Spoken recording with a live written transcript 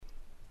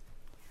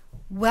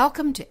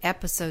Welcome to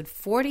episode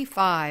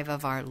 45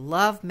 of our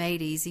Love Made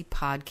Easy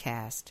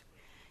podcast.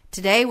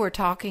 Today we're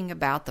talking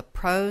about the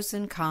pros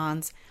and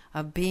cons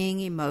of being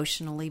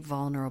emotionally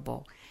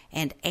vulnerable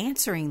and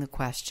answering the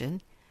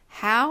question,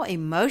 how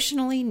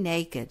emotionally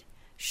naked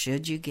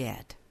should you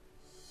get?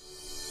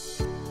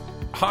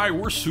 Hi,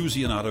 we're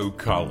Susie and Otto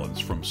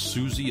Collins from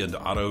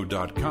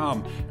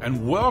susieandotto.com,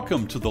 and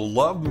welcome to the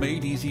Love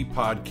Made Easy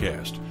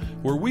podcast,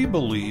 where we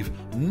believe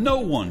no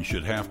one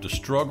should have to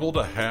struggle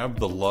to have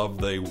the love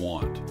they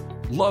want.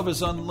 Love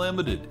is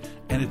unlimited,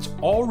 and it's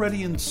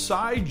already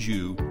inside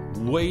you,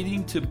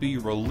 waiting to be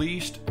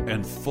released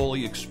and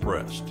fully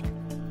expressed.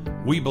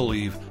 We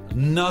believe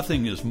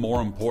nothing is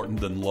more important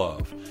than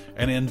love,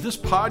 and in this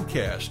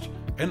podcast,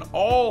 and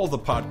all the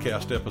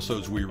podcast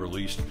episodes we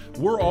released,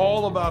 we're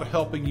all about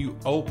helping you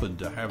open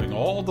to having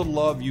all the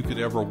love you could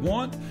ever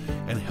want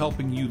and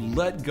helping you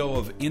let go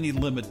of any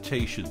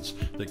limitations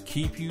that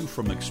keep you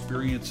from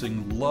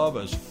experiencing love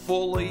as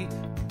fully,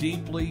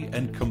 deeply,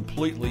 and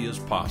completely as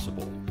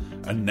possible.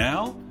 And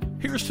now,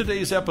 here's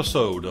today's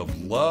episode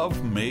of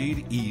Love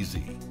Made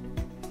Easy.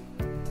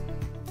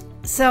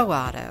 So,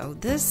 Otto,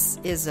 this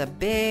is a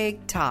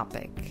big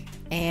topic.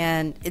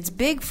 And it's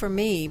big for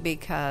me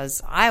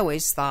because I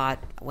always thought,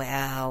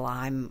 well,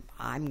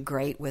 I'm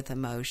great with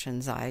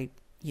emotions. I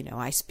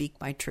speak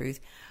my truth.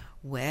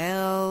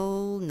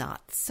 Well,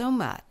 not so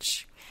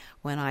much.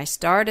 When I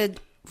started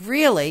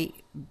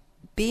really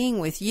being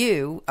with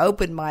you,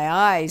 opened my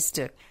eyes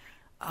to,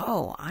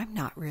 I'm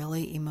not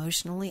really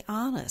emotionally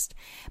honest.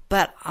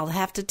 But I'll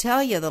have to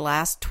tell you, the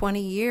last 20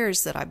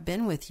 years that I've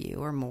been with you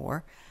or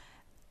more,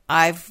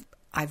 I've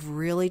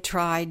really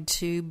tried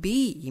to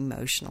be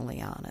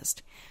emotionally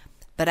honest.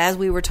 But as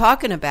we were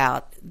talking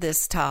about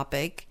this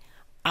topic,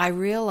 I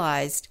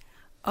realized,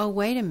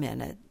 wait a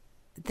minute.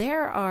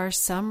 There are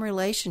some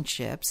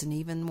relationships, and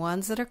even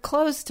ones that are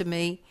close to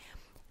me,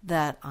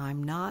 that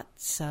I'm not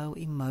so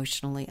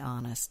emotionally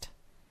honest.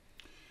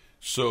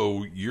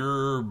 So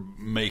you're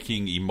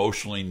making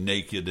emotionally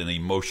naked and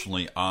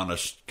emotionally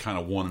honest kind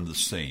of one and the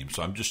same.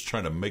 So I'm just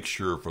trying to make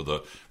sure for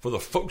the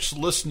folks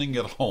listening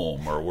at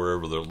home or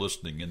wherever they're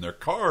listening, in their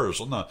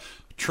cars, on the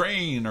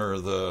train, or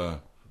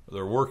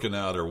they're working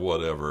out or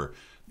whatever.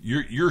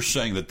 You're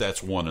saying that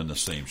that's one and the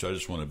same. So I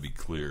just want to be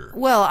clear.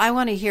 Well, I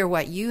want to hear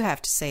what you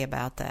have to say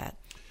about that.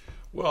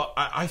 Well,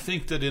 I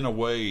think that in a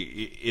way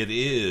it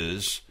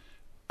is.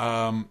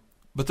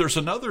 But there's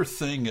another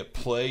thing at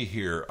play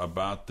here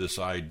about this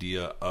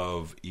idea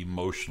of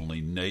emotionally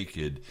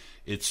naked.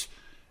 It's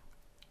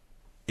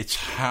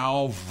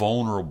how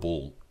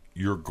vulnerable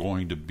you're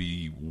going to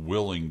be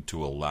willing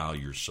to allow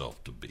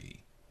yourself to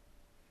be.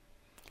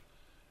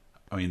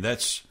 I mean,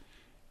 that's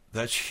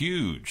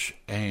huge,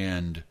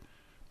 and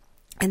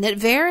it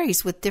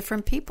varies with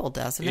different people,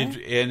 doesn't it?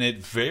 And it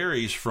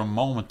varies from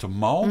moment to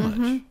moment.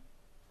 Mm-hmm.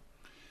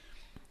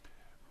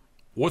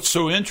 What's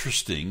so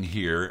interesting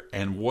here,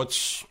 and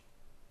what's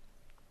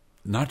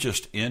not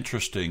just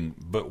interesting,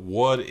 but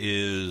what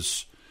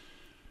is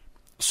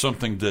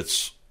something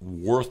that's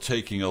worth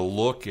taking a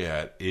look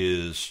at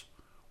is,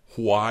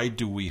 why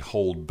do we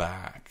hold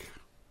back?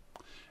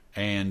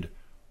 And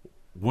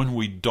when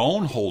we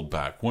don't hold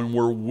back, when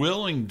we're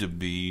willing to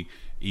be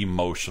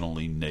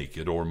emotionally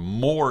naked or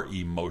more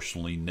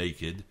emotionally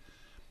naked,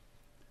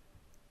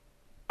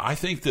 I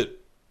think that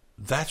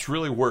that's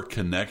really where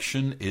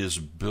connection is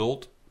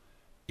built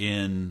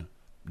in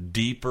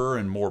deeper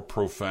and more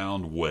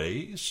profound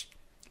ways.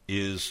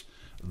 Is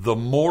the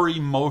more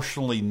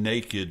emotionally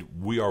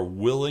naked we are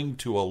willing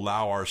to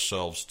allow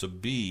ourselves to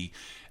be,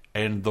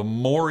 and the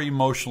more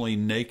emotionally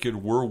naked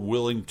we're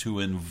willing to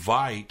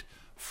invite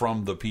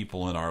from the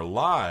people in our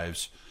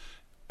lives,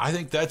 I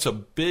think that's a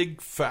big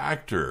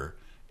factor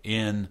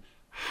in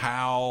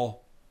how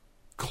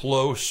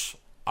close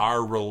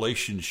our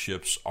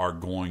relationships are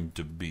going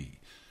to be.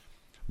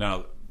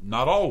 Now,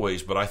 not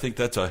always, but I think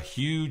that's a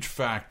huge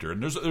factor.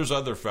 And there's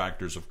other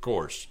factors, of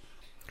course.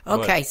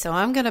 Okay, so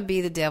I'm going to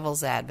be the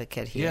devil's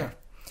advocate here.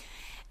 Yeah.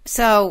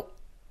 So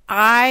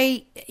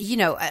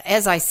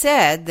as I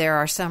said, there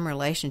are some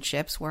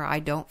relationships where I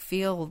don't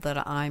feel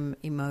that I'm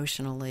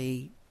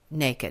emotionally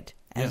naked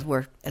as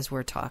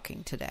we're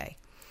talking today.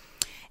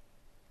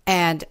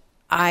 And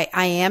I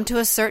am to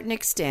a certain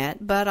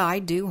extent, but I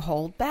do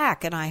hold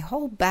back. And I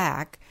hold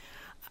back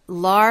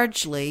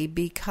largely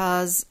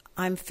because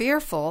I'm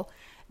fearful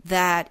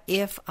that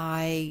if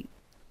I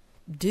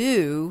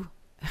do,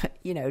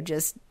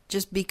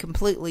 just be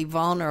completely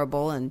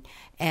vulnerable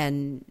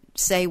and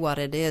say what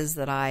it is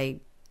that I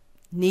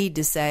need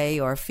to say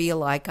or feel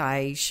like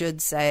I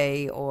should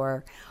say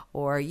or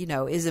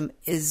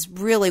is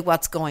really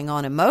what's going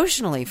on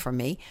emotionally for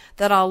me,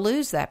 that I'll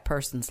lose that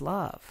person's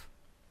love.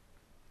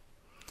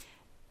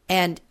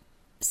 And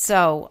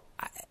so,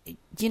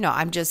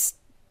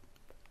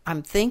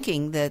 I'm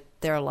thinking that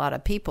there are a lot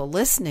of people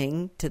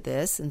listening to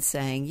this and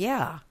saying,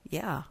 yeah,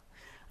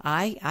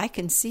 I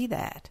can see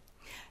that.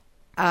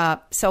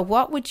 So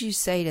what would you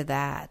say to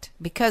that?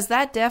 Because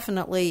that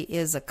definitely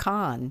is a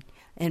con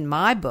in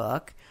my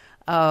book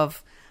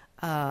of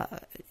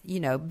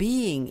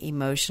being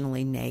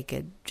emotionally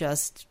naked,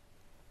 just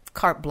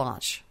carte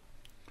blanche.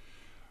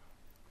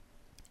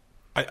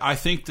 I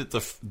think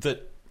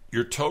that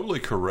you're totally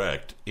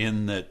correct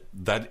in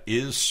that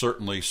is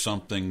certainly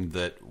something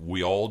that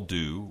we all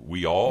do.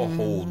 We all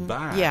hold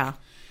back. Yeah.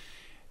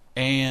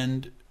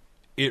 And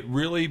it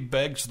really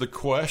begs the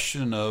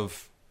question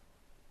of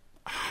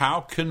how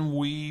can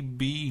we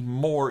be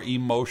more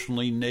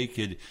emotionally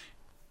naked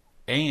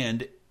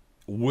and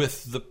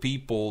with the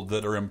people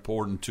that are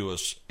important to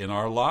us in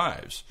our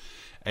lives?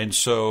 And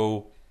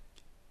so,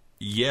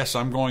 yes,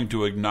 I'm going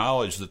to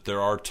acknowledge that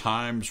there are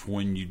times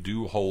when you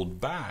do hold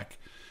back,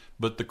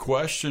 but the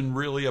question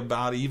really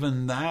about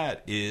even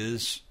that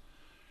is,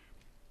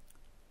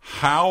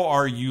 how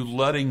are you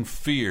letting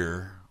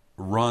fear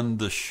run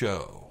the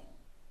show?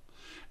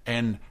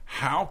 And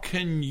how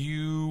can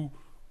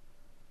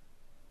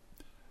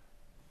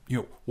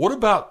what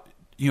about,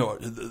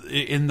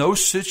 in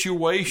those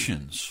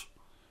situations,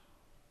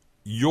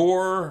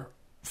 your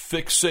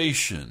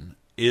fixation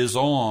is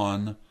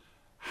on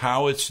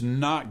how it's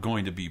not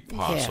going to be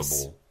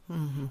possible,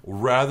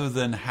 rather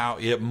than how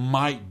it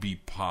might be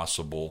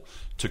possible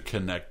to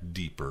connect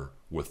deeper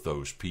with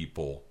those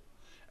people,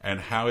 and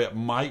how it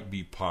might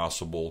be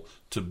possible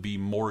to be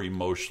more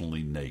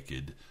emotionally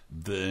naked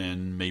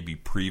than maybe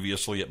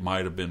previously it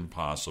might have been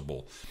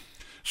possible.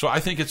 So I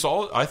think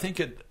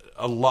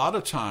a lot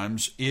of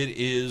times it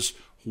is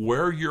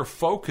where your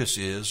focus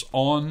is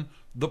on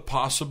the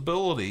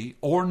possibility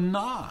or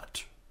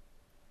not.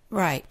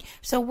 Right.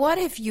 So what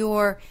if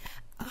your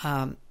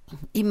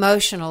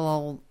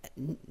emotional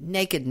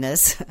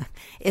nakedness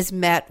is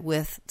met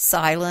with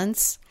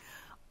silence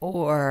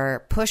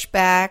or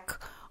pushback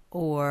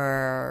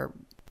or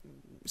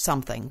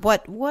something?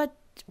 What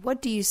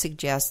do you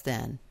suggest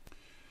then?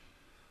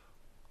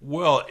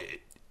 Well,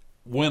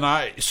 I'm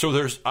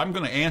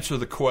going to answer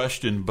the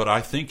question, but I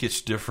think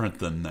it's different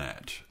than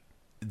that.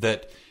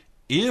 That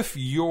if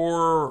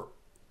your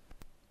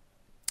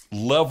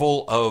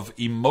level of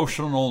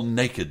emotional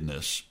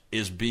nakedness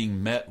is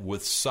being met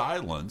with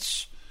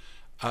silence,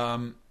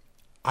 I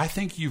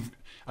think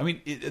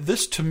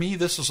this to me,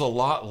 this is a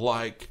lot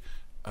like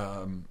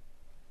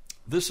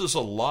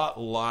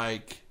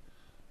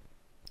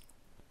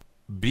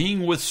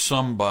being with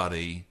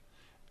somebody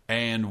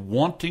and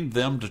wanting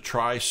them to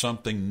try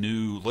something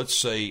new, let's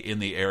say in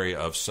the area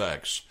of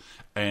sex,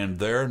 and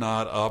they're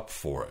not up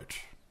for it.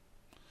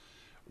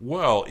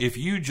 Well, if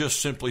you just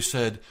simply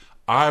said,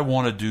 I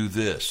want to do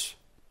this,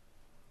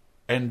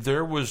 and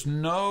there was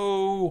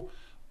no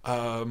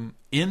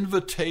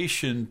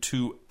invitation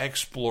to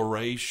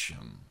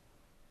exploration,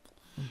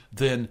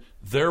 then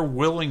their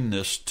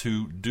willingness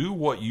to do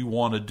what you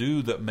want to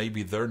do that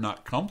maybe they're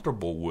not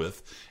comfortable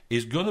with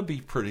is going to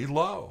be pretty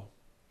low.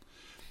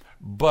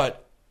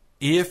 But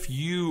if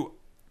you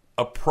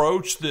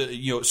approach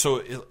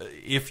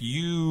if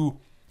you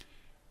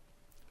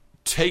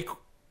take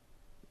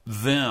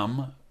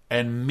them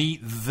and meet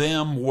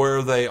them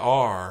where they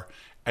are,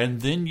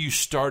 and then you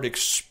start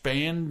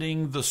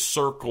expanding the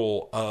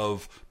circle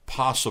of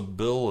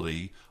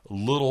possibility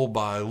little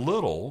by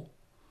little,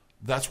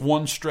 that's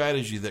one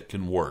strategy that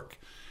can work.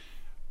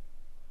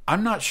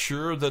 I'm not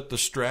sure that the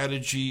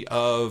strategy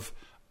of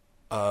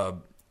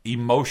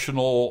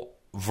emotional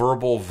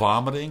verbal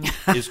vomiting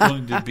is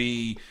going to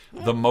be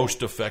the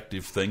most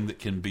effective thing that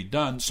can be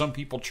done. Some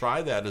people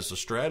try that as a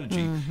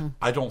strategy.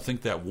 I don't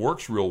think that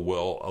works real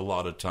well a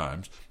lot of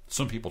times.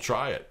 Some people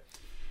try it.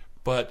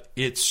 But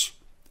it's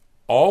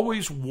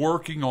always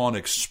working on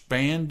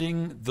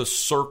expanding the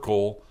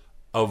circle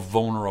of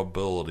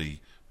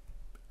vulnerability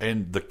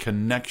and the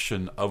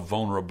connection of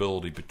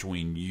vulnerability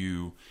between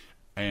you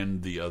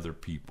and the other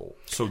people.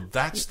 So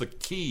that's the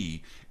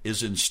key,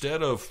 is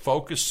instead of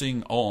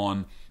focusing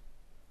on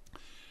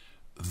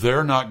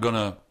they're not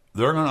gonna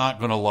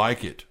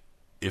like it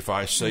if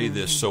I say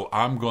this, so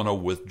I'm gonna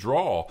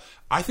withdraw.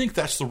 I think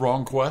that's the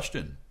wrong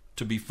question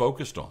to be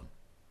focused on.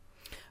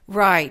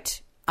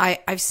 Right.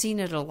 I've seen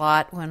it a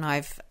lot when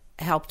I've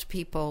helped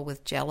people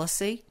with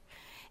jealousy,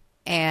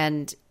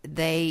 and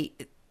they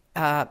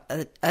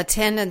a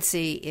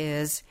tendency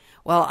is,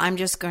 well, I'm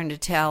just going to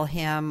tell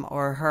him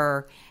or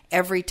her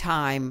every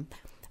time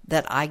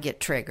that I get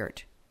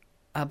triggered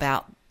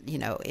about,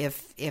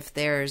 if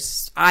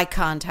there's eye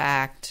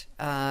contact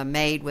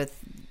made with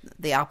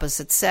the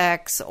opposite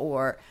sex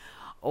or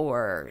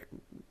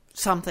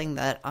something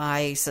that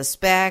I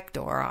suspect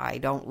or I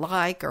don't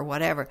like or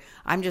whatever,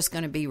 I'm just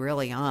going to be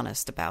really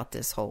honest about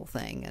this whole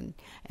thing,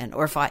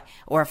 or if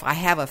I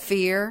have a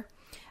fear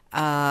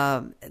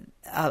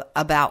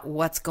about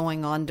what's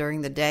going on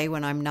during the day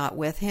when I'm not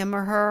with him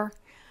or her,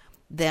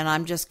 then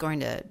I'm just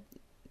going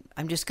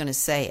to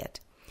say it.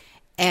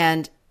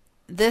 And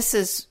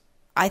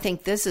I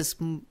think this is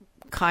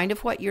kind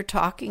of what you're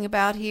talking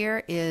about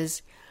here,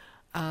 is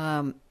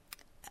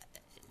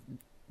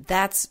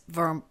that's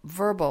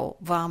verbal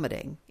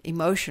vomiting,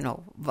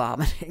 emotional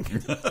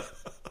vomiting.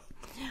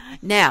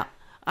 Now,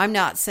 I'm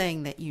not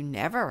saying that you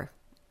never,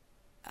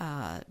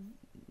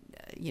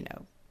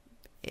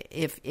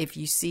 if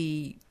you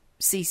see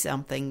see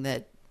something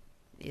that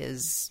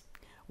is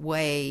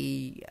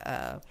way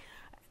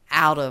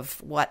out of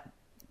what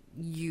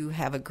you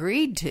have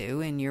agreed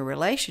to in your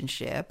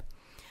relationship,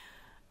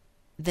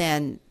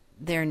 then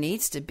there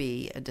needs to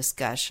be a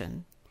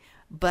discussion,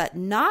 but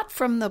not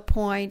from the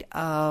point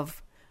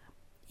of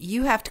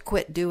you have to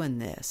quit doing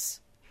this,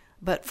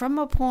 but from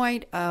a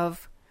point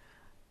of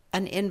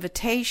an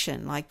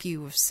invitation, like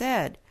you have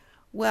said.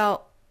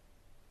 Well,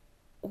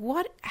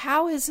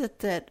 how is it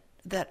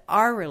that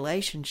our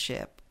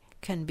relationship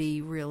can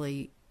be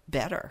really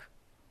better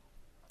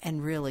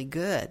and really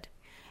good?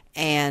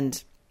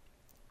 And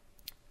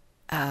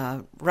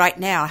right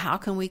now, how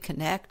can we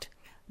connect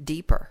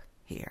deeper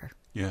here?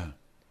 Yeah.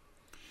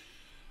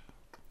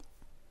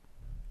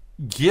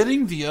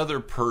 Getting the other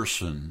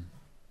person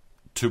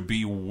to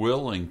be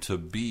willing to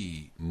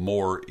be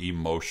more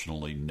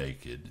emotionally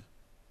naked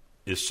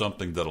is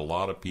something that a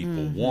lot of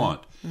people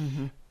want.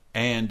 Mm-hmm.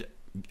 And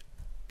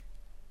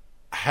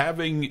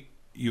having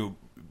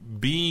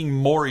being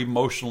more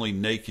emotionally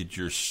naked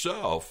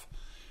yourself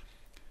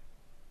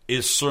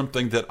is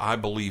something that I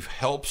believe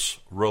helps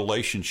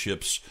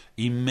relationships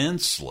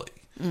immensely.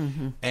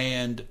 Mm-hmm.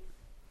 And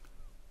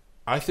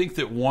I think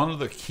that one of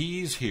the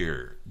keys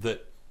here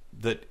that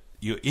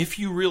if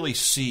you really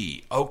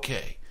see,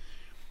 okay,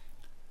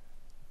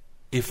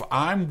 if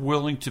I'm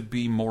willing to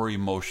be more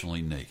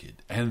emotionally naked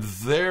and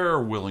they're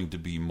willing to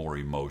be more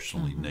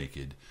emotionally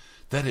naked,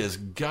 that has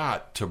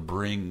got to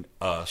bring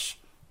us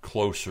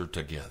closer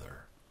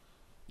together.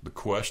 The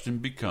question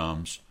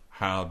becomes,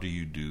 how do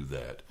you do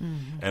that?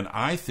 Mm-hmm. And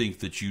I think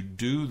that you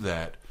do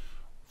that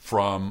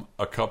from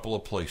a couple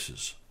of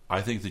places.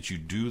 I think that you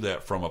do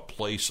that from a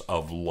place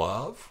of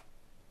love,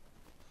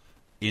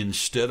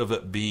 instead of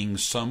it being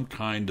some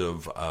kind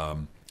of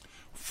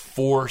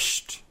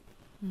forced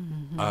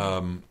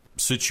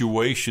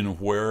situation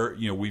where,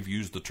 we've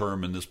used the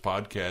term in this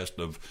podcast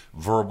of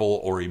verbal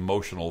or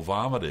emotional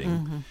vomiting.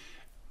 Mm-hmm.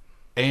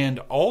 And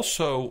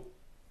also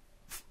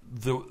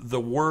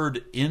the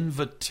word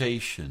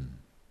invitation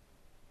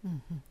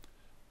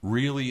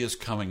really is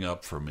coming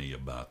up for me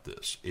about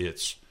this.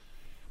 It's,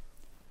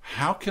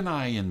 how can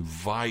I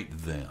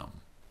invite them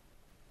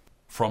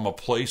from a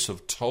place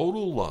of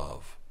total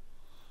love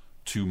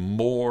to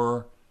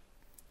more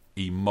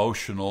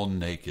emotional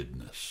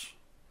nakedness?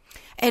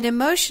 And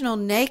emotional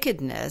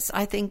nakedness,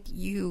 I think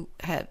you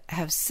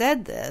have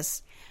said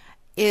this,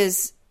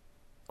 is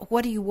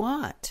what do you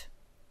want,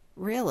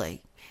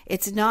 really?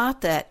 It's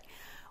not that,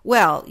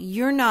 well,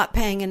 you're not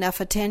paying enough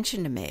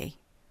attention to me.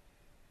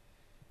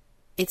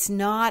 It's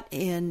not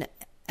in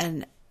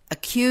an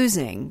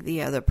accusing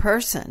the other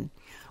person,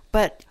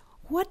 but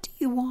what do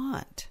you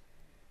want?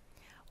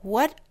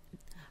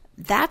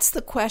 That's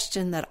the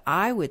question that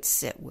I would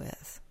sit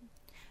with.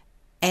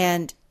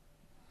 And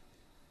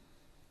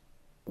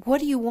what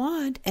do you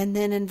want? And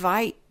then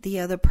invite the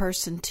other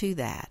person to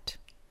that.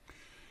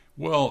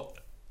 Well,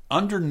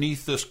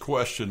 underneath this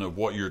question of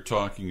what you're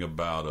talking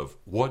about, of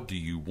what do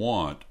you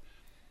want,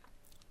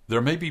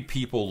 there may be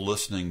people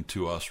listening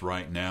to us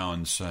right now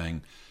and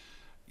saying,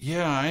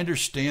 yeah, I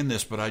understand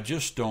this, but I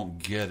just don't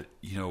get it.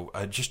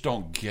 I just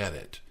don't get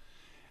it.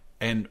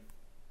 And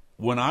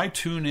when I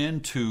tune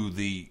into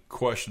the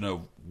question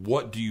of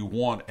what do you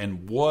want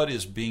and what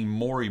is being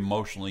more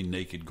emotionally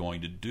naked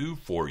going to do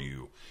for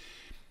you,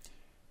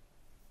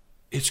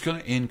 it's going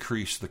to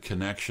increase the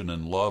connection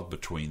and love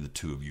between the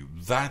two of you.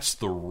 That's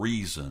the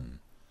reason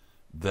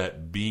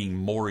that being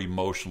more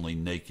emotionally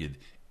naked,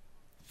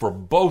 for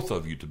both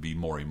of you to be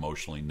more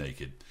emotionally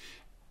naked,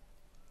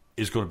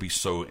 is going to be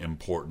so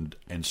important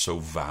and so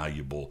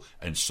valuable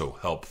and so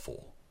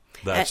helpful.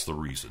 That's the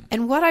reason.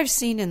 And what I've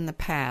seen in the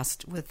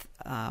past with,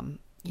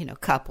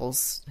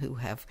 couples who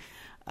have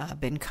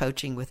been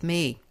coaching with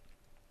me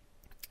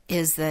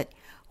is that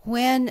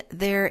when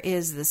there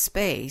is the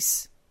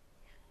space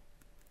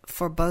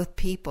for both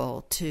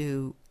people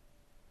to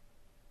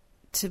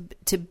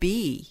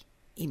be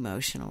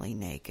emotionally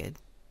naked,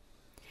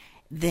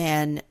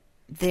 then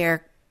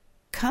there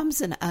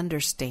comes an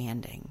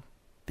understanding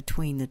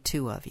between the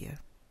two of you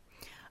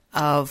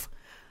of,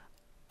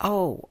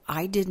 oh,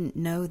 I didn't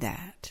know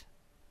that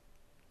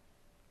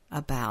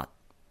about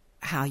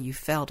how you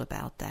felt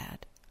about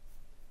that,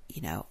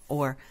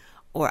 or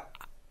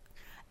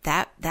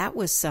that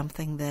was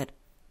something that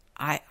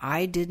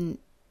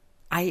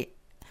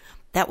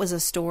that was a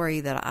story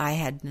that I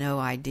had no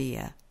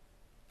idea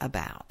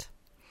about.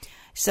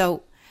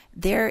 So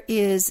there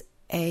is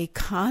a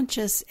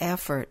conscious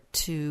effort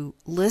to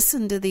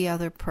listen to the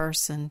other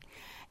person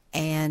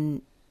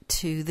and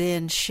to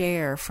then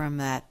share from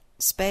that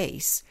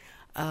space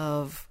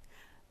of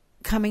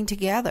coming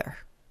together,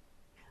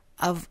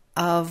 of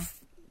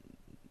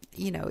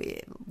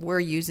we're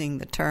using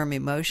the term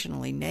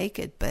emotionally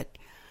naked, but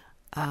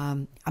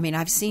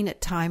I've seen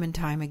it time and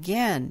time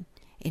again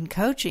in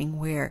coaching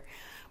where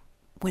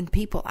when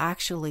people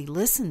actually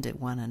listen to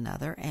one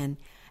another and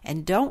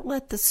don't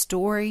let the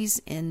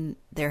stories in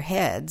their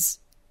heads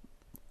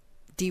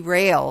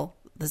derail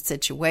the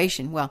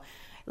situation. Well,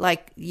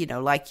 like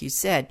you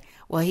said,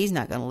 well, he's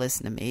not going to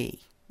listen to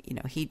me.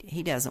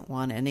 he doesn't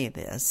want any of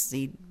this.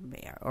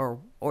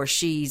 Or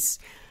she's,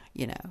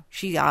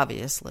 she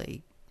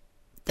obviously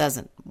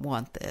doesn't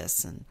want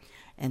this,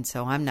 and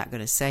so I'm not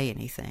going to say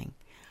anything.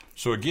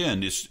 So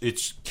again,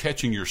 it's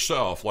catching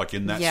yourself, like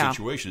in that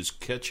situation, it's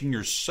catching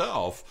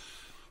yourself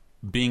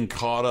being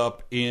caught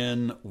up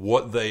in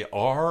what they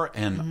are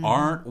and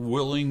aren't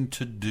willing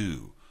to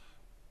do,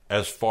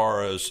 as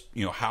far as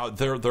how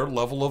their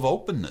level of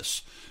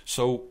openness.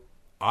 So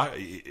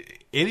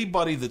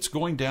anybody that's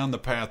going down the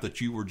path that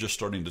you were just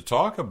starting to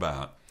talk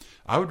about,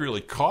 I would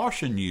really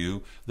caution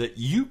you that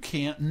you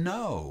can't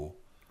know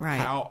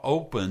how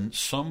open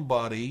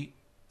somebody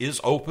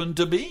is open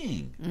to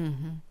being.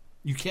 Mm-hmm.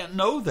 You can't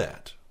know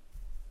that.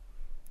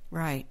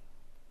 Right.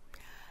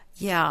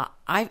 Yeah,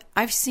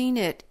 I've seen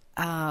it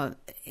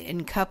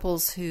in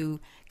couples who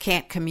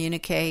can't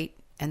communicate,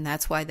 and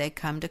that's why they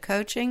come to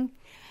coaching,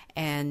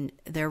 and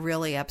they're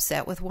really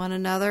upset with one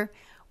another.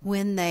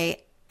 When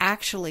they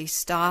actually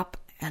stop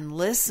and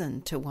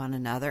listen to one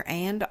another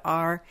and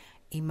are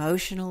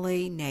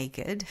emotionally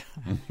naked,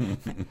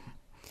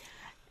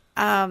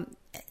 and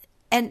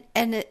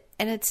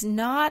it's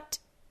not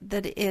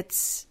that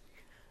it's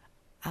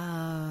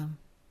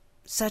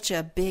such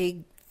a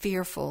big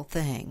fearful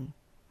thing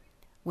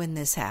when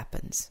this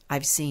happens.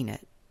 I've seen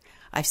it.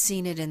 I've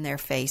seen it in their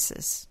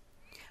faces,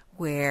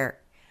 where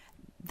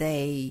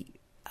they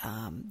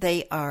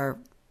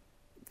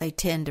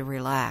tend to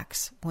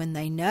relax when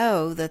they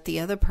know that the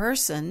other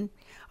person,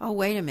 oh,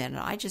 wait a minute,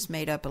 I just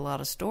made up a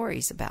lot of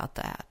stories about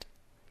that.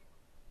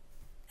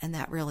 And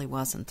that really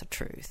wasn't the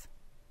truth.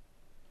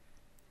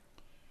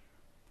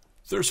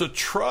 There's a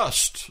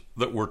trust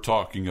that we're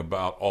talking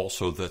about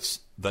also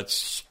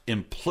that's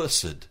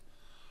implicit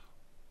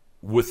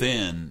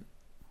within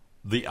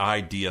the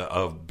idea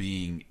of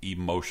being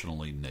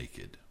emotionally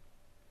naked.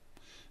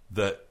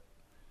 That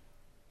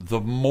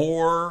the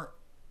more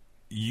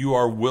you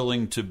are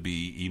willing to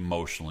be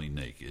emotionally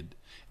naked,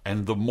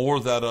 and the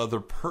more that other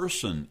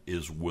person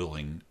is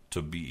willing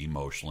to be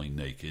emotionally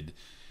naked,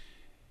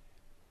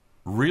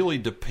 really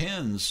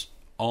depends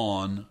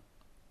on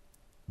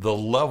the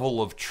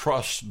level of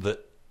trust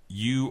that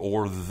you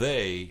or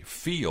they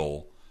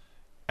feel.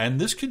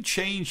 And this can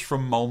change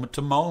from moment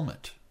to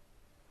moment.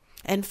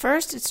 And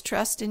first, it's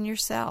trust in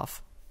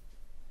yourself.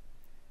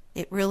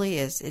 It really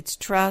is. It's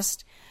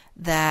trust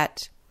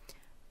that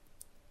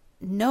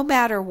no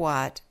matter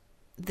what,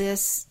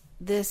 this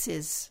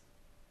is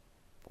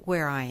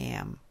where I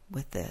am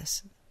with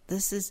this.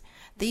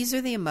 These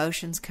are the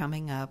emotions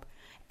coming up,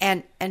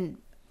 and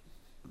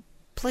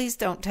please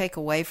don't take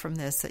away from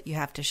this that you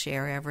have to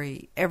share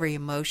every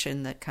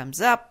emotion that comes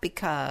up,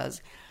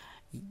 because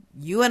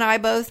you and I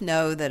both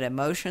know that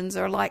emotions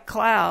are like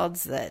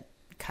clouds that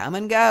come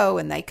and go,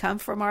 and they come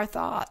from our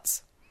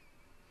thoughts.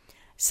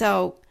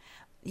 So,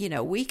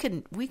 we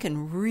can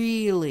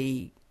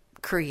really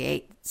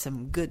create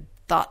some good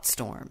thought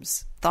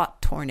storms,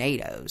 thought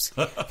tornadoes,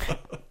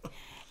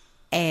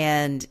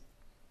 and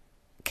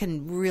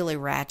can really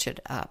ratchet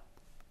up,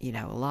 a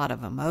lot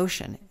of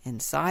emotion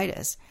inside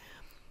us.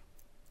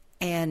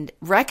 And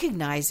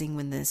recognizing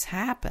when this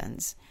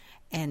happens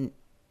and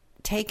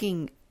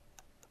taking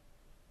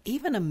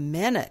even a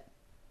minute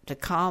to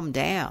calm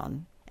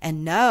down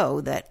and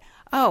know that,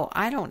 oh,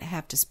 I don't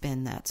have to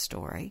spin that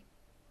story.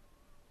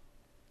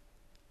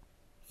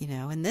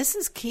 And this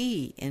is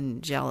key in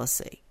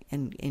jealousy,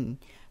 in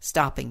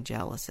stopping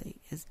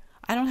jealousy, is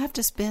I don't have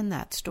to spin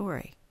that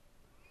story.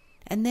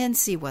 And then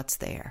see what's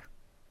there.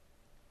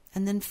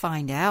 And then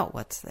find out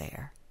what's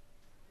there.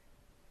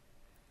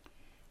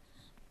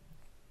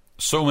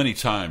 So many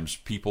times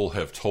people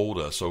have told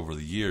us over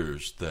the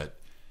years that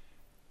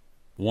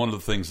one of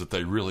the things that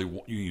they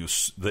really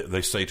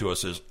they say to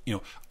us is,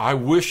 I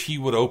wish he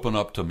would open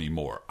up to me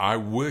more. I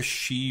wish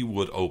she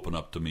would open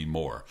up to me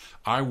more.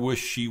 I wish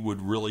she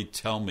would really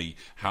tell me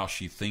how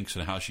she thinks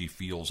and how she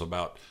feels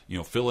about,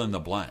 fill in the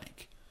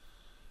blank.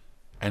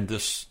 And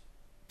this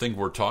thing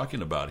we're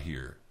talking about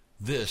here,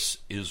 this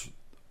is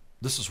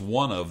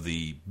one of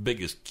the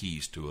biggest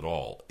keys to it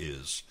all,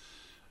 is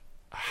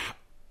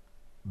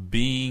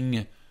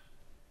being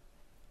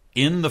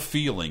in the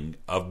feeling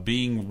of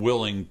being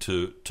willing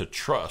to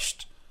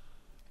trust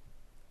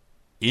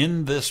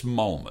in this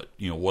moment,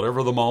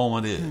 whatever the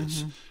moment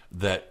is,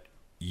 that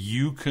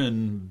you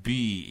can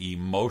be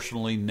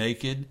emotionally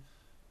naked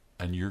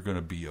and you're going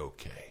to be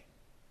okay.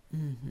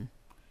 Mm-hmm.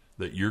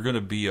 That you're going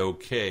to be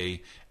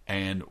okay,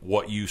 and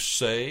what you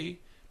say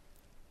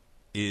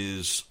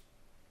is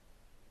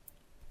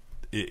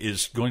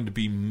going to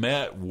be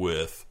met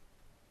with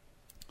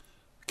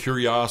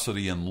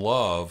curiosity and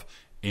love,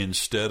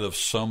 instead of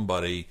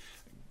somebody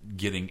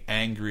getting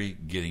angry,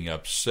 getting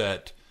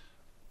upset,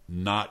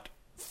 not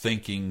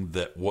thinking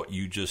that what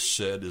you just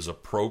said is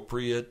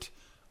appropriate,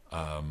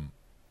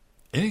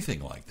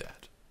 anything like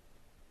that.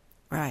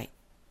 Right.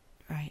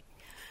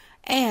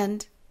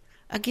 And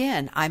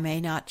again, I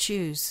may not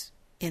choose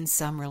in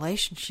some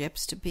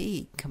relationships to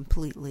be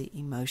completely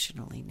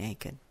emotionally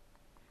naked.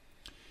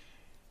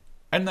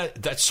 And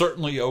that's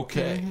certainly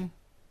okay. Mm-hmm.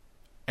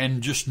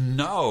 And just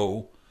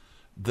know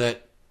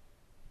that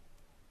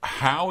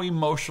how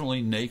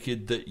emotionally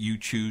naked that you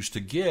choose to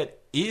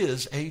get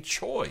is a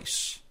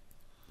choice.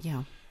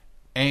 Yeah.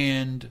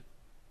 And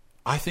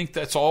I think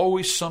that's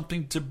always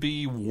something to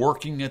be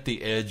working at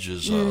the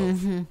edges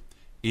of,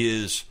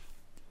 is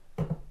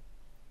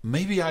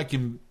maybe I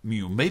can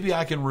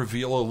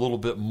reveal a little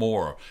bit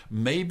more.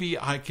 Maybe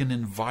I can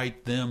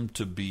invite them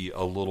to be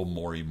a little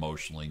more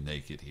emotionally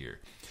naked here.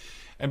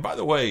 And by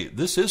the way,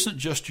 this isn't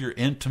just your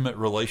intimate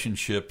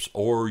relationships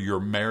or your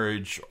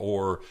marriage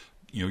or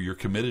your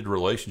committed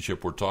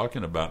relationship we're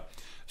talking about.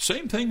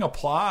 Same thing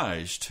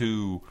applies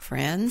to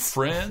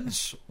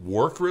friends,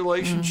 work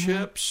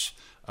relationships,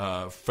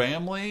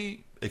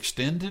 family,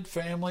 extended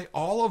family,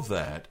 all of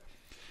that.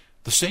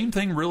 The same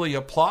thing really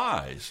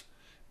applies,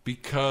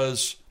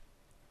 because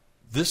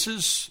this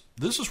is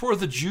where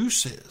the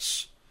juice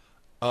is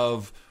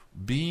of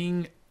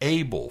being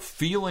able,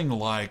 feeling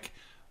like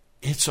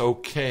it's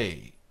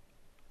okay.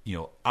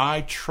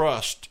 I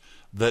trust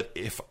that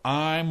if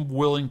I'm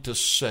willing to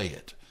say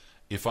it,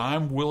 if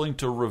I'm willing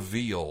to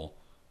reveal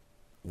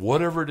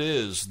whatever it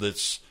is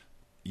that's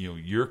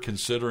you're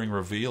considering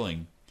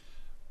revealing,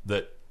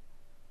 that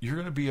you're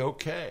going to be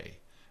okay.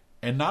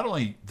 And not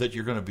only that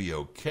you're going to be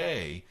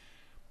okay,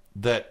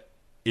 that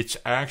it's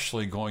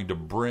actually going to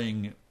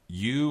bring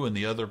you and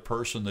the other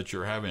person that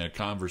you're having a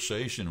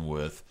conversation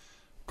with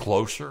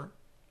closer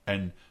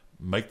and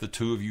make the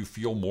two of you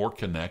feel more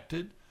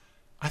connected.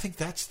 I think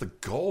that's the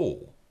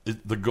goal.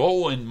 The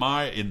goal in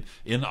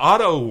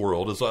Otto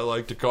world, as I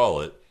like to call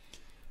it,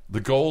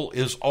 the goal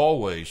is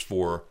always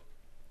for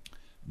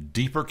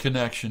deeper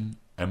connection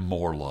and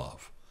more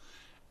love.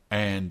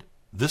 And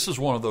this is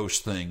one of those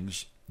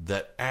things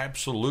that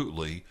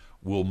absolutely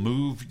will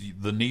move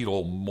the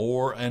needle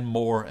more and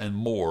more and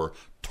more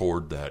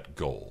toward that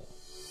goal.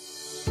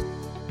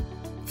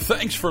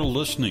 Thanks for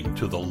listening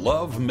to the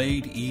Love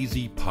Made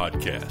Easy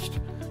podcast.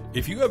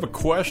 If you have a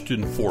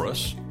question for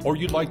us, or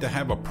you'd like to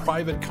have a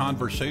private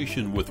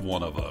conversation with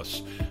one of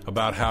us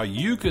about how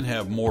you can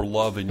have more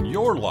love in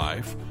your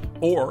life,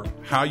 or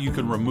how you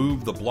can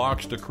remove the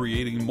blocks to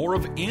creating more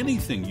of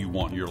anything you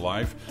want in your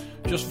life,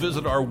 just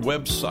visit our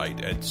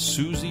website at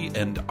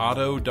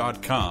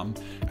susieandotto.com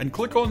and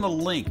click on the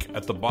link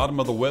at the bottom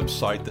of the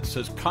website that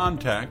says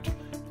Contact,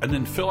 and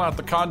then fill out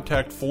the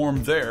contact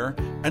form there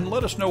and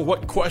let us know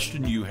what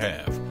question you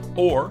have,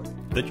 or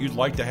that you'd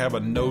like to have a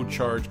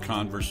no-charge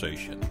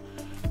conversation.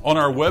 On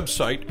our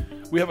website,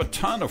 we have a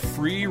ton of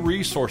free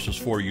resources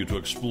for you to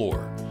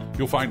explore.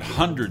 You'll find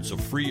hundreds of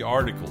free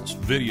articles,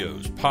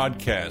 videos,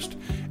 podcasts,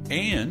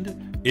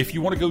 and if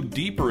you want to go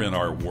deeper in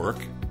our work,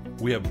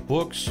 we have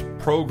books,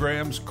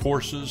 programs,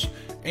 courses,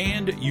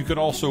 and you can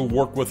also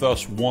work with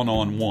us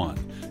one-on-one.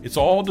 It's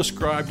all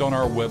described on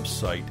our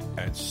website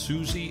at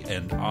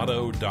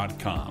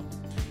susieandotto.com.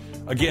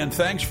 Again,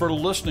 thanks for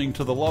listening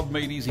to the Love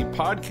Made Easy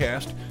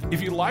podcast.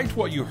 If you liked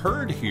what you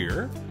heard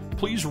here,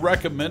 please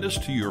recommend us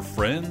to your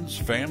friends,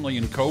 family,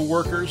 and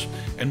coworkers,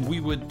 and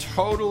we would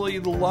totally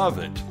love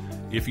it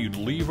if you'd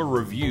leave a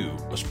review,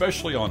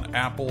 especially on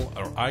Apple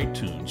or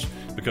iTunes,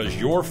 because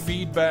your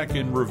feedback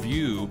and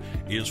review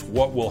is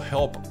what will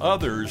help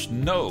others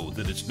know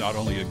that it's not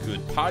only a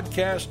good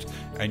podcast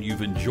and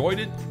you've enjoyed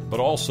it, but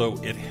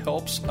also it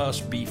helps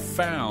us be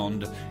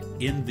found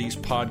in these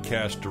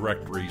podcast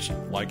directories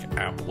like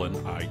Apple and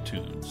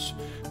iTunes.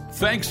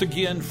 Thanks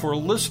again for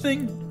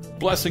listening.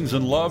 Blessings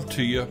and love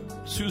to you.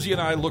 Susie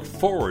and I look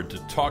forward to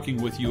talking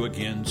with you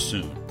again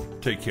soon.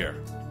 Take care.